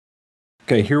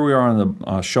Okay, here we are on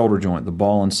the shoulder joint, the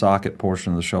ball and socket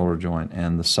portion of the shoulder joint,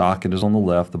 and the socket is on the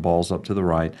left, the ball's up to the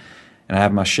right, and I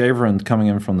have my shaver coming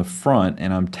in from the front,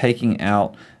 and I'm taking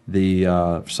out the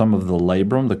some of the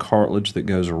labrum, the cartilage that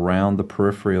goes around the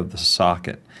periphery of the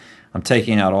socket. I'm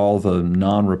taking out all the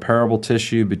non-repairable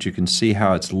tissue, but you can see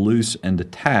how it's loose and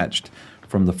detached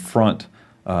from the front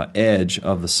edge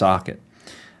of the socket.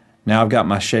 Now I've got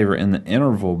my shaver in the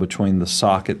interval between the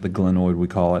socket, the glenoid we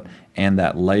call it, and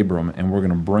that labrum, and we're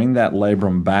going to bring that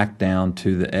labrum back down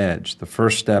to the edge. The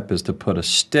first step is to put a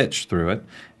stitch through it,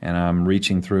 and I'm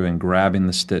reaching through and grabbing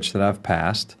the stitch that I've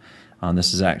passed.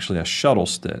 This is actually a shuttle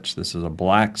stitch. This is a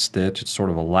black stitch. It's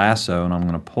sort of a lasso, and I'm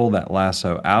going to pull that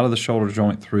lasso out of the shoulder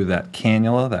joint through that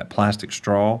cannula, that plastic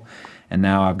straw, and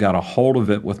now I've got a hold of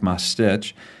it with my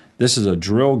stitch. This is a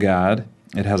drill guide.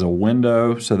 It has a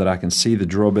window so that I can see the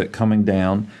drill bit coming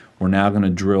down. We're now going to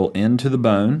drill into the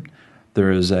bone.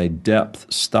 There is a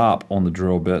depth stop on the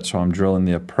drill bit, so I'm drilling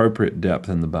the appropriate depth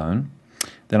in the bone.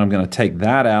 Then I'm going to take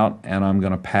that out and I'm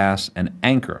going to pass an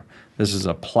anchor. This is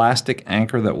a plastic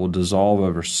anchor that will dissolve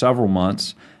over several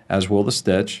months, as will the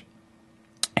stitch.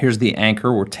 Here's the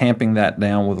anchor. We're tamping that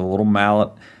down with a little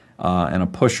mallet and a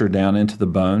pusher down into the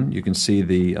bone. You can see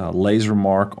the laser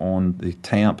mark on the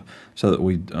tamp so that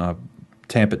we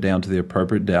tamp it down to the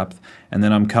appropriate depth. And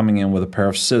then I'm coming in with a pair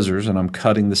of scissors and I'm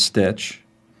cutting the stitch.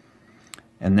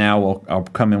 And now I'll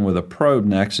come in with a probe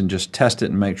next and just test it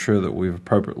and make sure that we've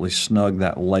appropriately snugged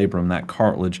that labrum, that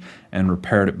cartilage, and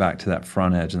repaired it back to that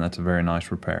front edge, and that's a very nice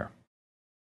repair.